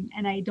missing,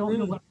 and I don't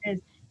know what it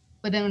is.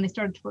 But then when I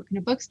started to work in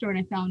a bookstore and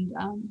I found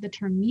the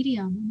term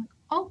medium, I'm like,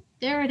 oh,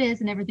 there it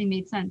is, and everything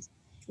made sense.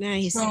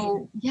 Nice.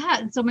 So yeah,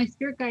 and so my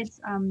spirit guides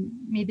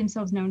made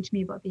themselves known to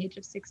me about the age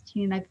of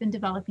 16, and I've been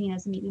developing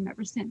as a medium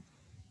ever since.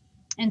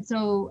 And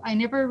so I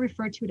never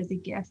refer to it as a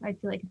gift. I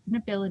feel like it's an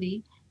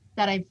ability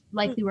that I've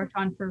likely worked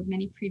on for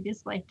many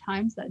previous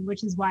lifetimes,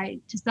 which is why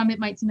to some it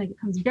might seem like it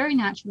comes very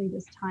naturally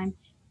this time,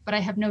 but I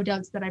have no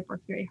doubts that I've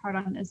worked very hard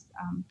on this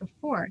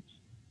before.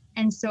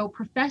 And so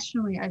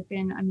professionally, I've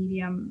been a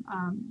medium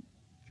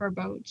for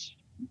about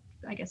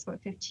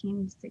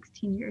 15,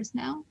 16 years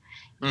now.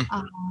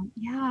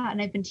 Yeah,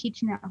 and I've been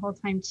teaching that the whole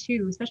time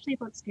too, especially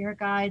about spirit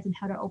guides and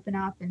how to open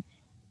up and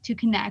to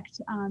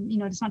connect.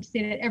 It's not to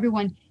say that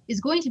everyone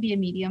is going to be a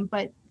medium,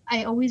 but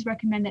I always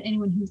recommend that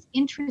anyone who's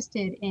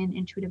interested in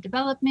intuitive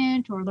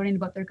development or learning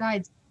about their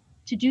guides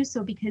to do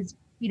so, because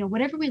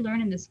whatever we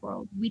learn in this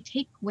world, we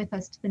take with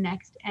us to the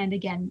next. And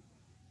again,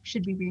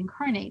 should we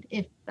reincarnate,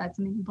 if that's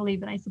something you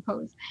believe in, I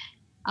suppose.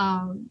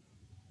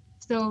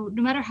 So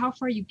no matter how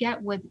far you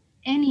get with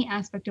any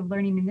aspect of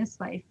learning in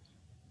this life,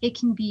 it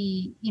can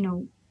be,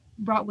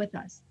 brought with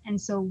us. And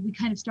so we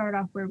kind of start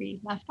off where we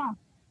left off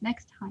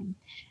next time.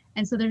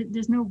 And so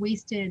there's no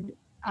wasted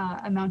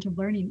amount of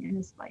learning in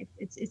this life.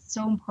 It's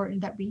so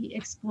important that we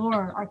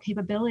explore our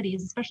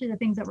capabilities, especially the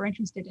things that we're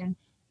interested in.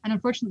 And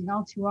unfortunately,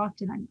 all too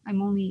often,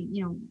 I'm only,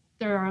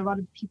 there are a lot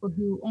of people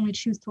who only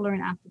choose to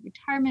learn after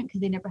retirement because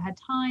they never had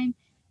time,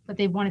 but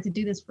they wanted to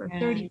do this for Yeah.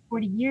 30,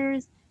 40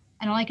 years.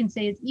 And all I can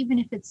say is, even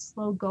if it's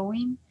slow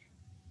going,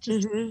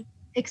 just Hmm.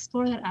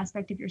 explore that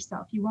aspect of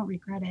yourself. You won't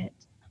regret it.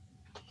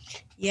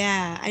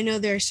 Yeah, I know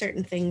there are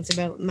certain things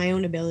about my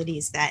own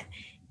abilities that,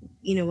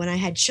 when I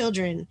had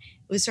children, it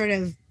was sort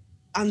of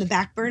on the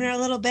back burner a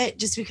little bit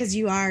just because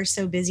you are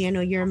so busy. I know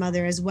you're a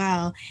mother as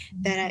well.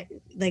 That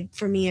like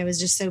for me, I was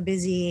just so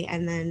busy,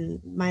 and then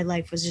my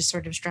life was just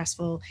sort of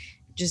stressful.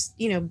 Just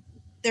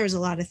there was a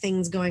lot of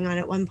things going on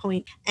at one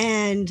point,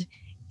 and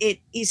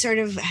you sort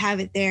of have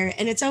it there,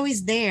 and it's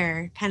always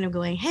there, kind of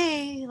going,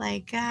 hey,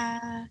 like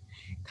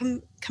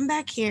come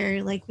back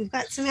here, like we've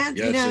got some Yeah,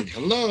 it's like,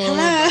 hello,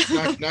 knock,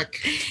 hello. knock, knock.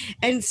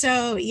 And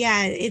so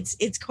yeah,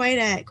 it's quite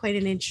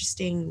an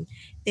interesting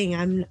thing.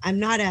 I'm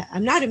not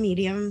a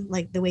medium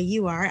like the way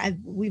you are.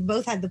 We've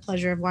both had the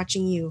pleasure of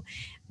watching you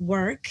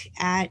work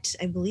at,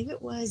 I believe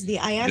it was the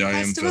I The Am I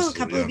Am Festival a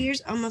Festival, couple of yeah.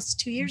 years, almost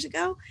 2 years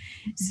ago.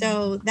 Mhm.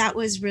 So that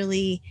was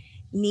really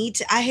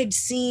neat. I had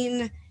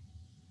seen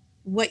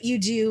what you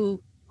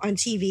do on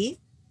TV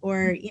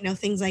or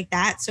things like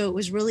that. So it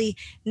was really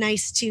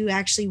nice to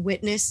actually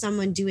witness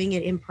someone doing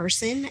it in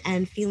person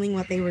and feeling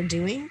what they were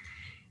doing,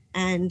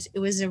 and it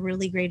was a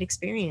really great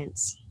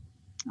experience.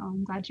 Oh,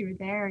 I'm glad you were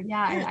there.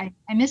 Yeah, Yeah.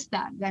 I missed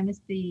that. I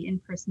missed the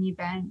in-person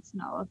events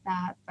and all of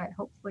that, but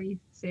hopefully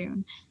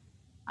soon.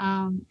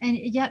 And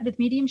yeah, with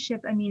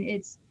mediumship, I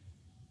mean,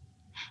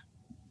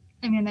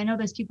 I know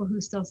there's people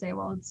who still say,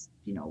 well, it's,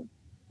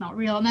 not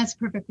real, and that's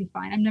perfectly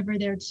fine. I'm never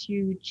there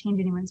to change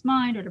anyone's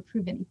mind or to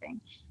prove anything.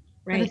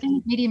 But the Right. thing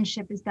with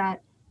mediumship is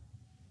that,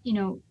 you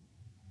know,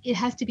 it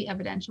has to be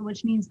evidential,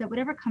 which means that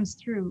whatever comes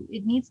through,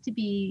 it needs to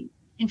be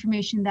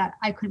information that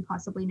I couldn't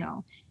possibly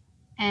know.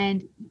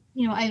 And,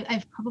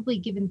 I've probably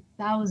given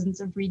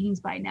thousands of readings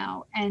by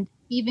now. And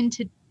even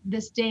to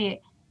this day,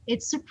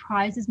 it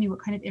surprises me what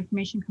kind of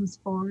information comes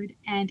forward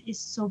and is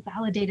so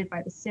validated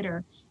by the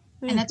sitter.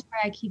 And Hmm. that's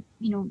why I keep,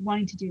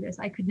 wanting to do this.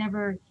 I could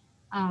never,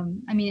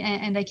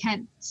 and I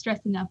can't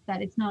stress enough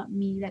that it's not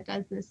me that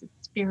does this, it's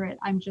spirit.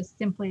 I'm just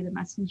simply the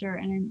messenger.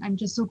 And I'm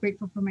just so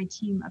grateful for my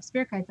team of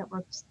spirit guides that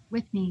works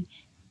with me.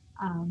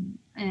 And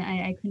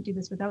I couldn't do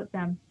this without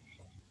them.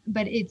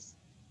 But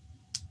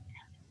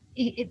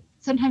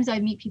sometimes I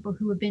meet people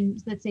who have been,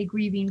 let's say,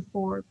 grieving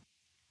for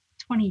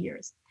 20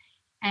 years,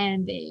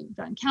 and they've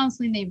done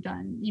counseling, they've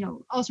done,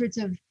 all sorts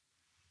of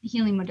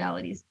healing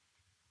modalities.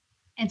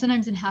 And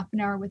sometimes in half an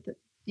hour with the,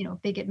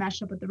 if they get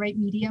matched up with the right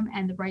medium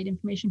and the right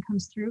information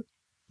comes through,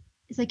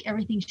 it's like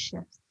everything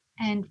shifts.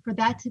 And for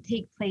that to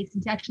take place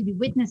and to actually be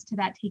witness to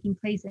that taking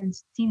place and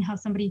seeing how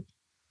somebody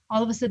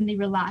all of a sudden they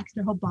relax,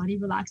 their whole body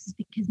relaxes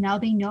because now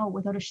they know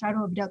without a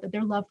shadow of a doubt that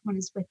their loved one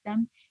is with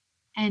them,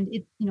 and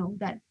it,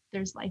 that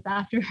there's life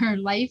after her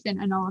life,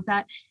 and all of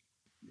that.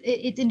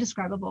 It's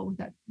indescribable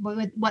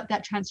what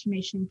that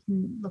transformation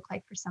can look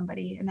like for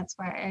somebody. And that's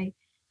why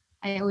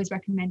I always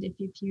recommend,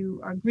 if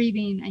you are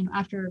grieving and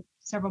after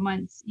several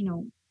months,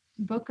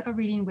 book a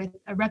reading with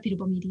a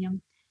reputable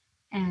medium.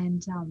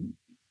 And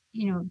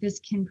this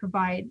can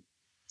provide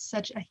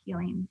such a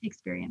healing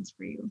experience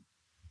for you.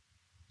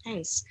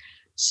 Nice.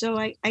 So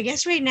I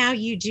guess right now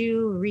you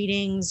do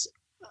readings,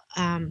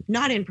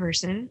 not in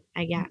person.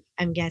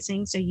 I'm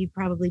guessing. So you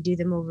probably do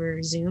them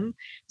over Zoom.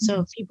 So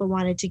Mhm. if people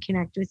wanted to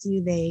connect with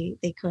you,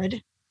 they could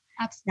that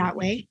Absolutely.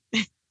 way.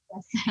 Yes.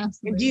 And you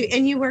Absolutely.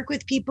 and you work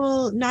with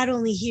people not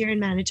only here in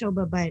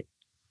Manitoba but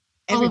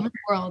All over everywhere,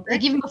 the world, like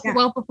correct? even before, Yeah.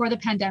 well before the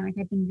pandemic,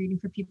 I've been reading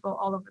for people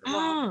all over the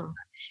world. Oh,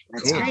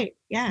 that's Cool. great.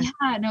 Yeah.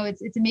 Yeah, no,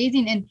 it's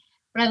amazing. And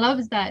what I love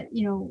is that,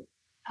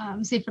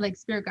 say for like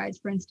spirit guides,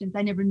 for instance,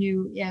 I never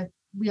knew if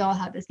we all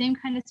had the same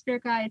kind of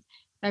spirit guides.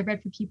 I've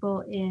read for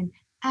people in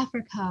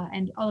Africa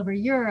and all over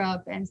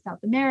Europe and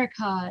South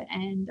America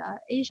and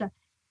Asia.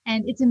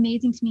 And it's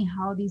amazing to me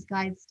how these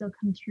guides still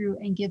come through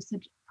and give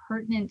such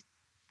pertinent,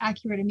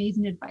 accurate,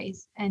 amazing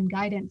advice and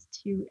guidance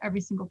to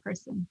every single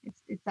person.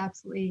 It's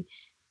absolutely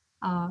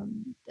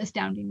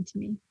astounding to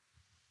me.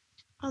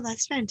 Oh,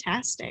 that's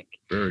fantastic.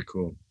 Very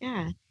cool.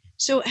 Yeah.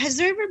 So has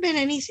there ever been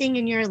anything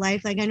in your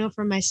life, like I know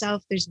for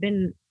myself, there's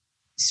been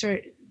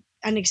sort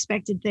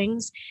unexpected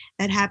things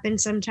that happen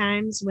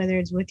sometimes, whether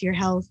it's with your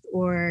health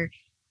or,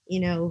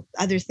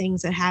 other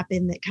things that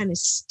happen that kind of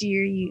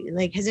steer you,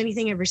 like has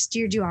anything ever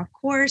steered you off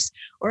course,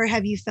 or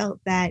have you felt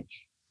that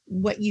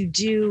what you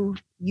do,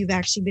 you've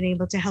actually been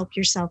able to help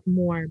yourself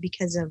more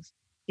because of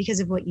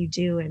what you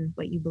do and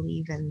what you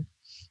believe and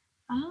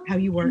how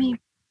you I work? mean,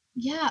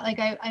 yeah, like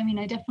I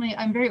definitely,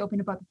 I'm very open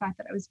about the fact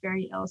that I was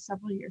very ill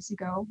several years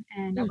ago,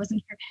 and I Mm.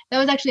 wasn't sure. That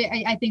was actually,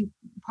 I think,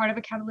 part of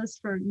a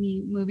catalyst for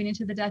me moving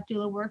into the death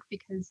doula work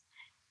because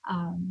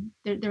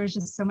there was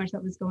just so much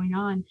that was going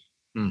on.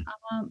 Hmm.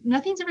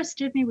 Nothing's ever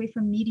steered me away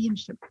from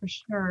mediumship for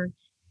sure.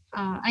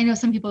 I know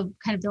some people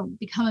kind of don't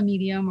become a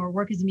medium or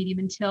work as a medium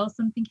until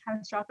something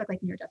catastrophic,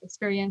 like near death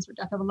experience or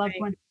death of a loved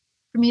Right. one.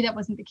 for me, that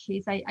wasn't the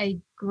case. I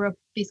grew up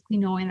basically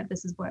knowing that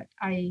this is what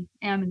I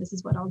am and this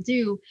is what I'll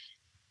do.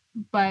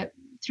 But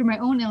through my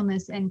own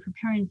illness and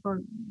preparing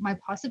for my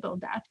possible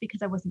death,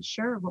 because I wasn't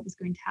sure what was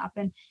going to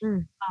happen,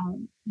 Mm.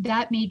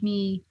 that made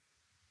me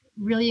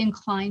really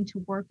inclined to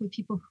work with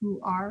people who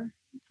are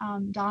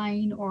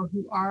dying or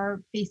who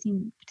are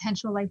facing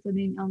potential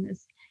life-limiting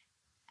illness.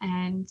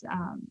 And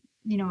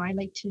I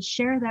like to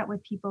share that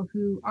with people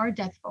who are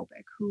death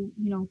phobic, who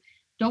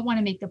don't want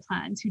to make the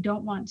plans, who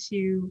don't want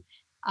to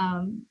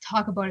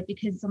talk about it,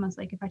 because it's almost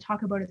like if I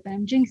talk about it, then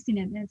I'm jinxing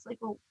it. And it's like,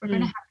 well, we're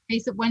going to have to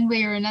face it one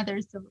way or another.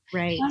 So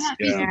Right. why not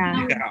face it Yeah.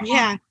 now?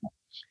 Yeah.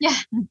 Yeah.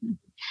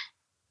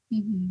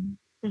 Mhm.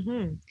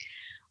 Mm-hmm.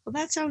 Well,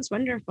 that sounds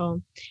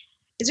wonderful.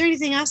 Is there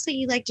anything else that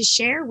you'd like to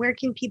share? Where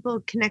can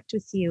people connect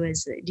with you?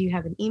 Do you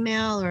have an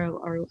email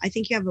or I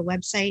think you have a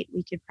website?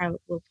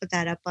 We'll put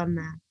that up on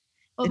the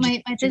Well,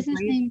 my description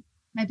for you.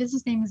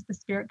 business name is The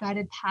Spirit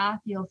Guided Path.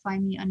 You'll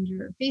find me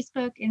under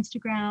Facebook,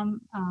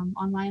 Instagram,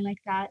 online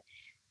like that.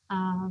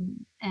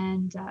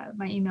 And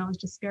my email is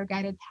just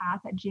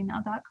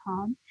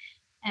spiritguidedpath@gmail.com.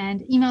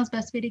 And email is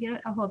best way to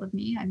get a hold of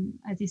me. I'm,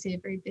 as you say, a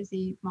very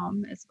busy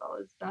mom, as well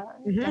as death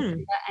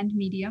Mhm. and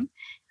medium.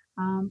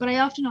 But I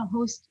often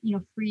host,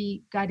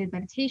 free guided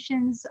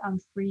meditations,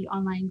 free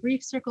online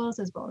grief circles,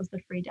 as well as the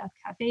free death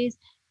cafes.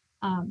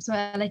 So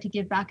I like to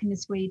give back in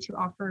this way to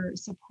offer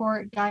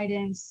support,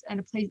 guidance, and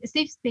a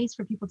safe space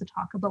for people to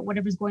talk about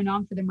whatever's going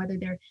on for them, whether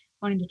they're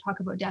wanting to talk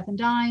about death and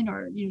dying,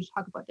 or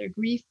talk about their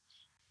grief.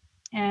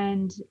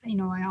 And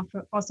I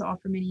also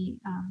offer many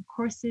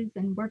courses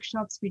and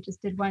workshops. We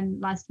just did one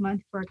last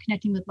month for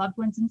connecting with loved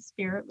ones in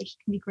spirit, which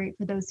can be great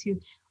for those who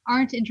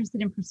aren't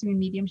interested in pursuing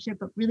mediumship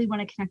but really want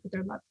to connect with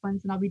their loved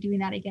ones. And I'll be doing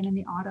that again in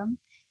the autumn.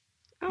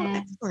 Oh, And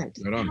excellent.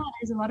 Right on. yeah,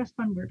 there's a lot of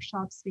fun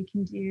workshops we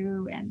can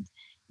do, and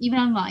even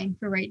online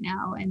for right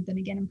now, and then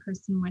again in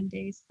person one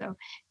day. So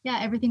yeah,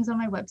 everything's on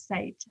my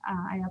website.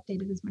 I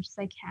update it as much as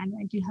I can.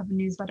 I do have a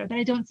newsletter that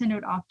I don't send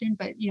out often,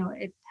 but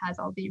it has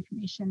all the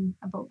information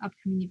about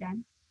upcoming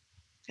events.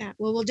 Yeah.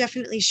 Well, we'll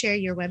definitely share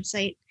your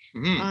website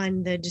Mhm.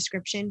 on the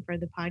description for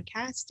the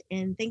podcast.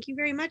 And thank you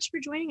very much for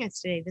joining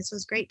us today. This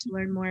was great to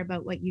learn more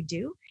about what you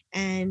do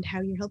and how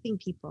you're helping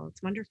people.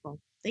 It's wonderful.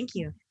 Thank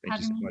you. Thank you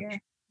Having so me much.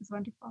 here is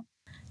wonderful.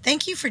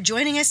 Thank you for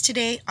joining us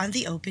today on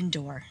The Open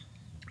Door.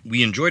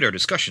 We enjoyed our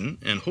discussion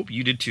and hope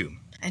you did too.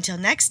 Until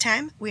next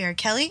time, we are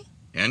Kelly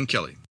And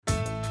Kelly.